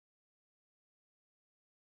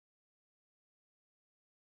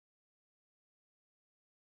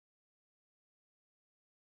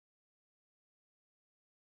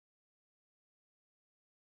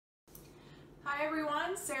Hi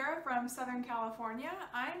everyone, Sarah from Southern California.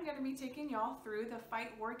 I'm going to be taking y'all through the fight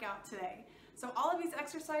workout today. So all of these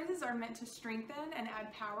exercises are meant to strengthen and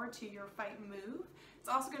add power to your fight move. It's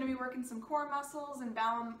also going to be working some core muscles and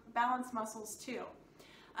balance muscles too.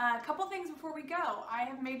 A couple things before we go. I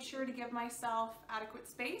have made sure to give myself adequate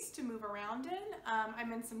space to move around in.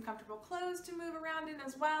 I'm in some comfortable clothes to move around in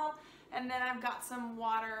as well. And then I've got some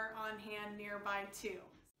water on hand nearby too.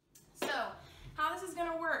 So how this is going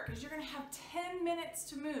to work is you're going to have 10 minutes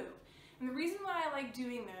to move. And the reason why I like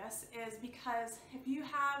doing this is because if you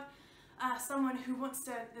have someone who wants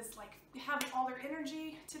to have all their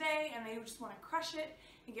energy today and they just want to crush it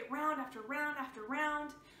and get round after round after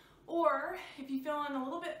round, or if you're feeling a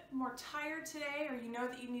little bit more tired today, or you know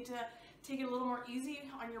that you need to take it a little more easy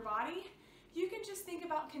on your body, you can just think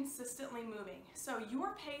about consistently moving. So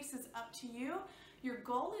your pace is up to you. Your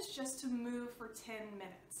goal is just to move for 10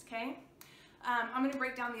 minutes, okay? I'm going to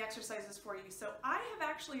break down the exercises for you. So I have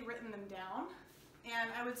actually written them down,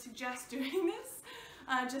 and I would suggest doing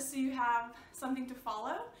this just so you have something to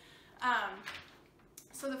follow.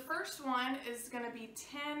 So the first one is going to be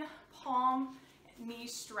 10 palm knee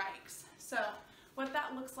strikes. So what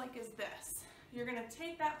that looks like is this. You're going to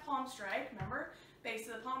take that palm strike, remember, base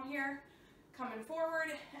of the palm here, coming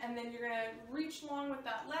forward, and then you're going to reach along with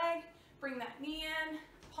that leg, bring that knee in,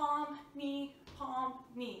 palm, knee, palm,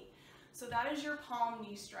 knee. So that is your palm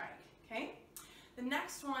knee strike, okay? The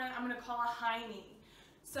next one I'm going to call a high knee.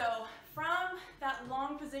 So from that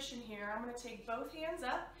long position here, I'm going to take both hands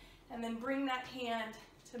up and then bring that hand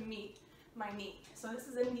to meet my knee. So this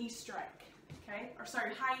is a knee strike, okay? Or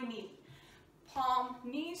sorry, high knee. Palm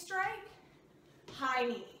knee strike, high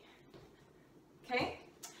knee, okay?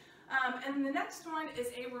 And the next one is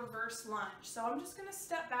a reverse lunge. So I'm just going to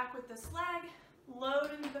step back with this leg,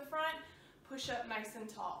 load into the front, push up nice and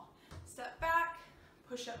tall. Step back,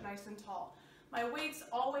 push up nice and tall. My weight's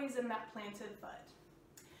always in that planted foot.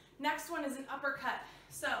 Next one is an uppercut.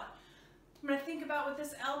 So I'm going to think about with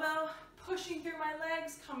this elbow, pushing through my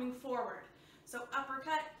legs, coming forward. So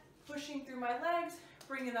uppercut, pushing through my legs,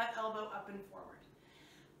 bringing that elbow up and forward.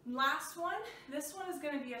 Last one, this one is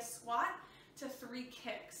going to be a squat to 3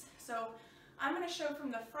 kicks. So I'm going to show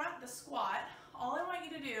from the front the squat. All I want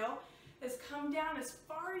you to do is come down as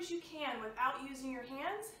far as you can without using your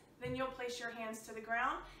hands. Then you'll place your hands to the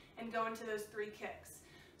ground and go into those 3 kicks.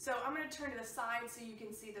 So I'm going to turn to the side so you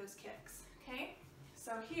can see those kicks, okay?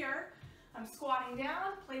 So here, I'm squatting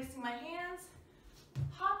down, placing my hands,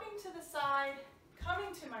 hopping to the side,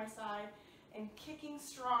 coming to my side, and kicking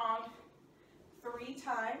strong 3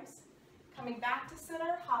 times. Coming back to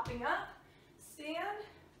center, hopping up, stand,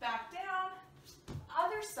 back down,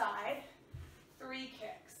 other side, 3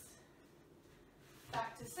 kicks.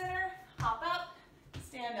 Back to center, hop up,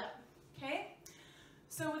 stand up, okay?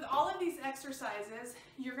 So with all of these exercises,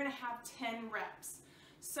 you're going to have 10 reps.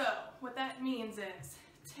 So what that means is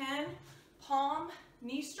 10 palm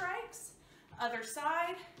knee strikes, other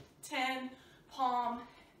side, 10 palm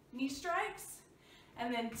knee strikes,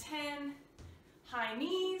 and then 10 high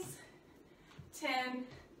knees, 10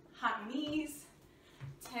 high knees,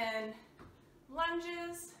 10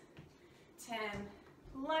 lunges, 10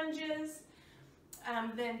 lunges,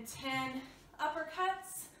 then 10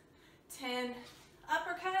 uppercuts, 10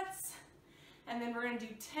 uppercuts, and then we're going to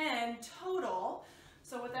do 10 total.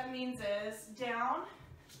 So what that means is down,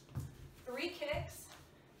 3 kicks,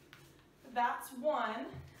 that's 1,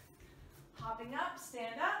 hopping up,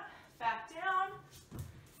 stand up, back down,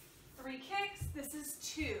 3 kicks, this is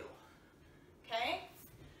 2, okay?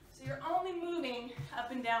 So you're only moving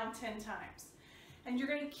up and down 10 times. And you're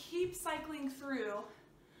going to keep cycling through.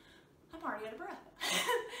 I'm already out of breath.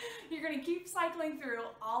 You're going to keep cycling through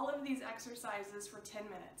all of these exercises for 10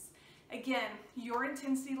 minutes. Again, your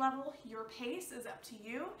intensity level, your pace is up to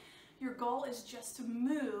you. Your goal is just to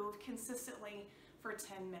move consistently for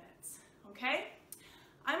 10 minutes, okay?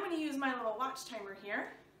 I'm going to use my little watch timer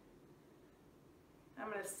here.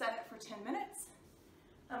 I'm going to set it for 10 minutes.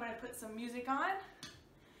 I'm going to put some music on,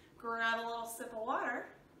 grab a little sip of water,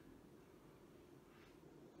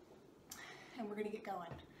 and we're going to get going.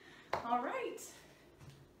 All right.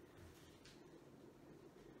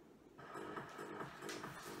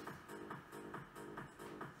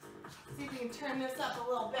 See if we can turn this up a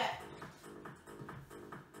little bit.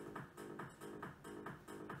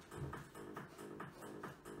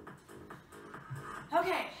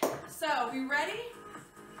 Okay, so we ready?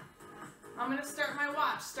 I'm going to start my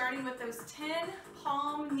watch, starting with those 10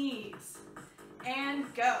 palm knees. And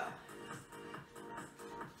go.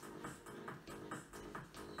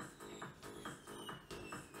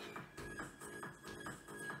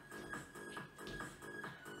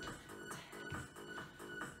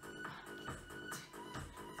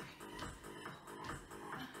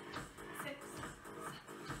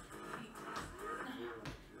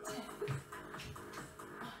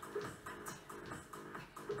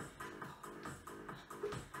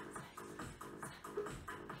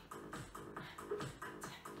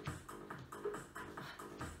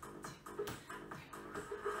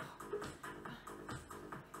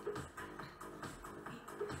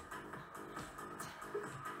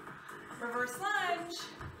 reverse lunge.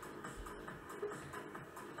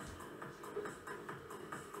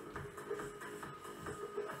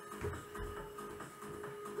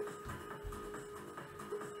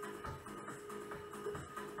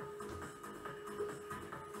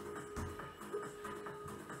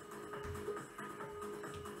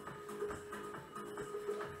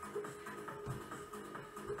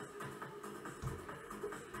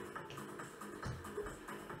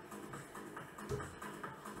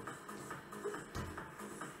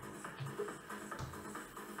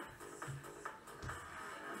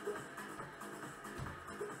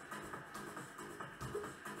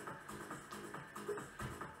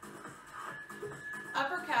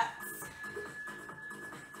 Uppercuts.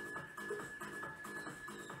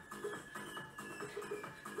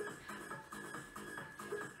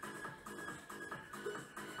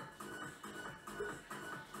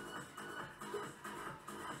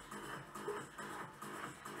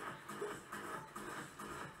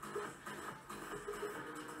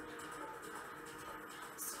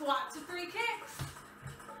 Squat to 3 kicks.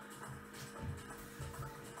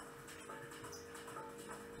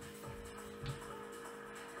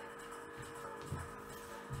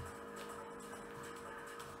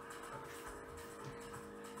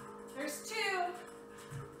 There's 2.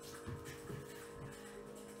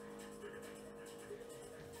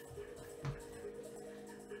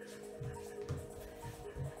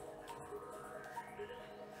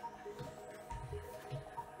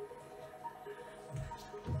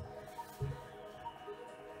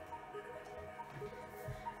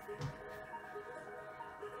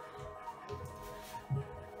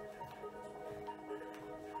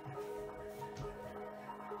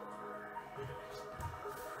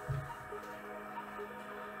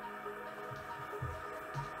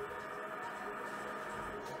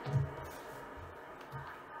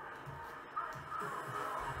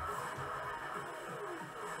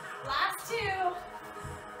 Last 2.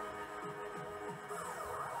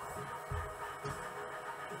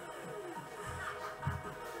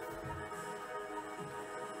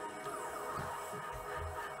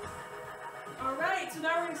 All right, so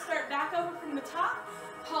now we're going to start back over from the top,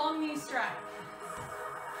 palm knee strike.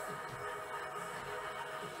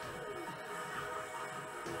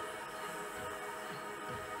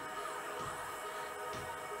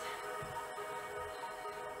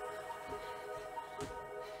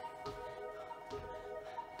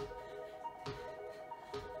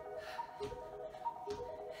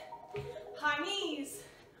 High knees.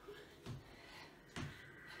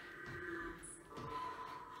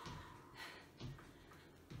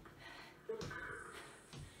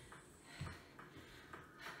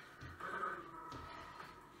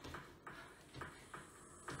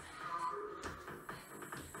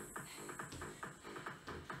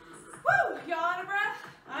 Woo! Y'all out of breath?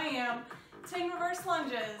 I am. 10 reverse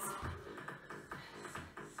lunges.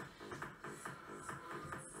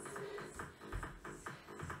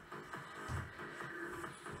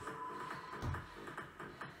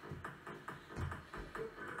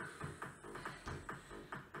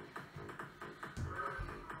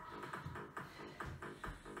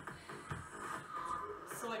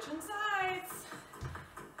 Switching sides.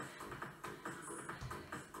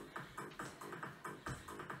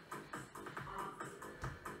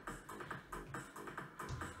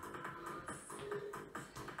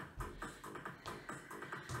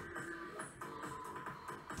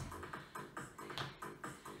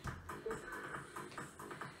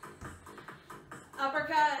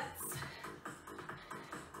 Uppercuts.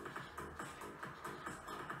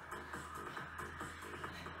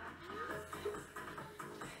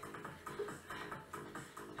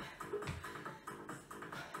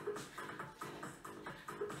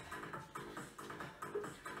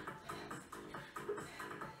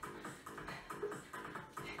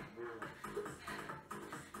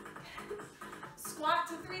 Squat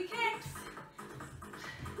to 3 kicks.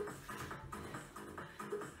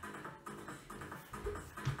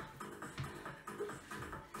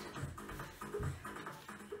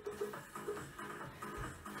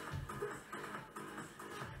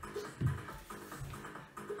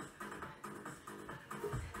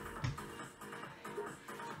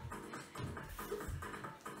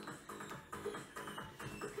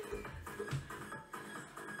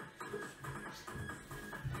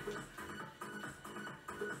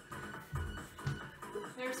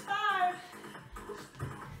 There's 5.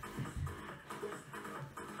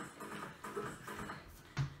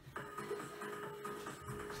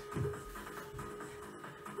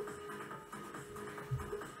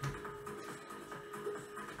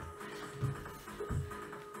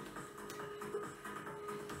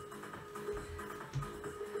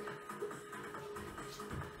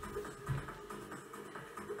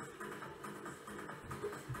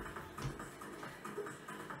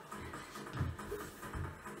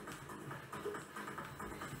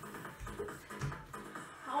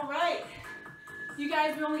 You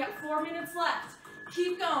guys, we only got 4 minutes left.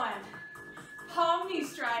 Keep going. Palm knee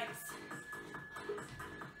strikes.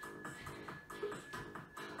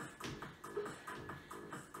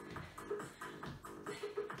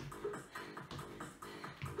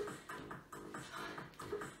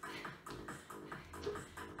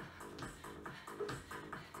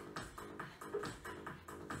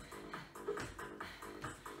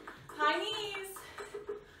 High knees.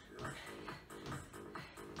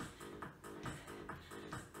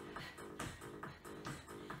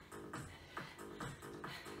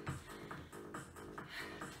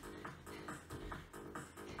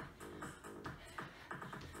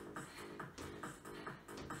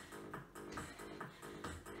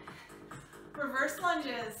 Reverse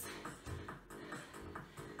lunges.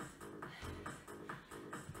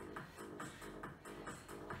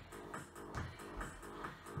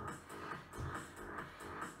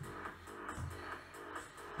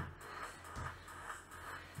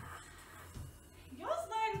 Y'all's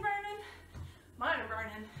legs burning? Mine are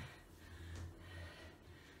burning.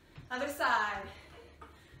 Other side.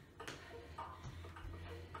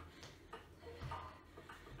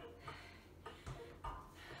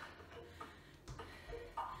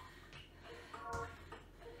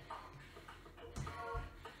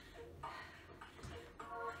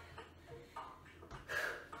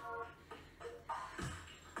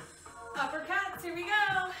 Uppercuts, here we go.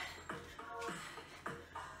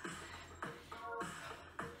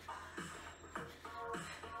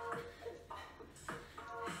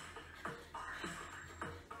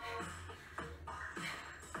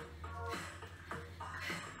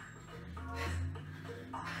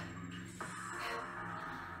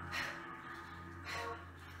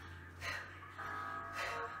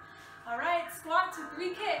 All right, squat to 3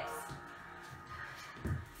 kicks.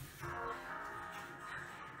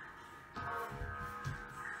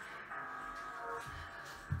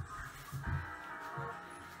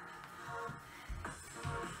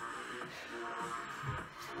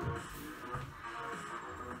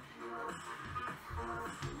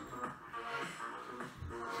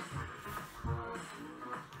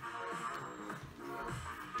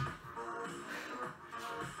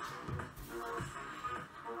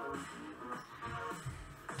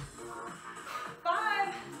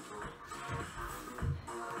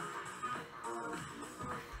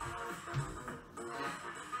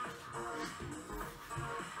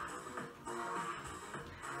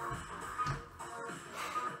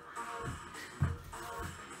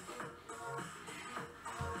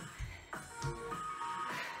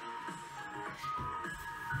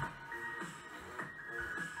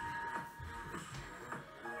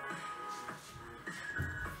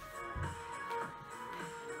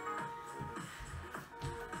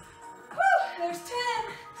 There's 10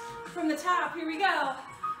 from the top. Here we go.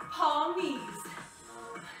 Palm knees.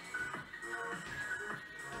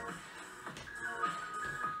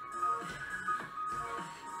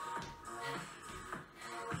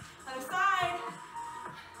 Other side.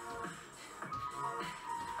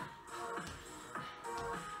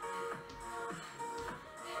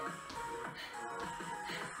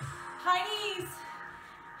 High knees.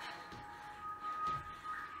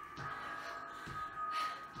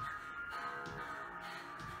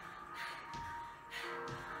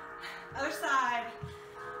 Other side.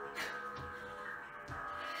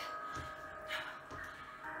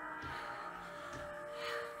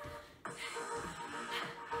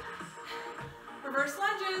 Reverse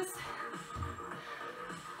lunges.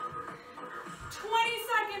 20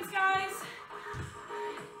 seconds, guys.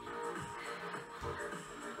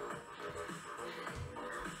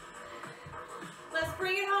 Let's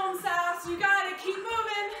bring it home, Sass. You got it. Keep moving.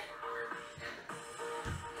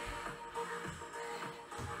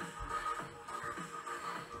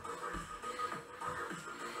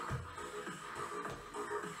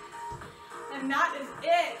 And that is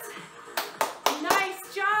it.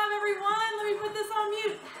 Nice job, everyone. Let me put this on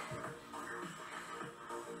mute.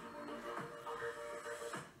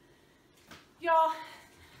 Y'all,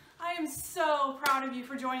 I am so proud of you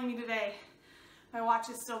for joining me today. My watch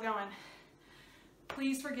is still going.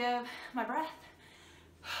 Please forgive my breath.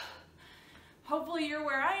 Hopefully you're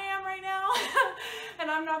where I am right now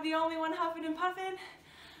and I'm not the only one huffing and puffing.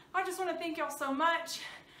 I just want to thank y'all so much.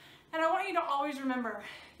 And I want you to always remember,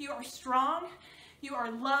 you are strong, you are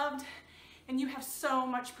loved, and you have so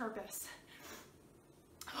much purpose.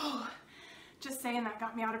 Oh, just saying that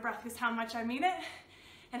got me out of breath because how much I mean it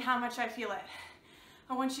and how much I feel it.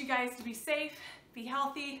 I want you guys to be safe, be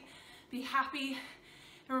healthy, be happy,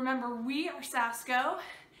 and remember, we are Sasco,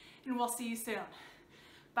 and we'll see you soon.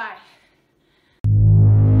 Bye.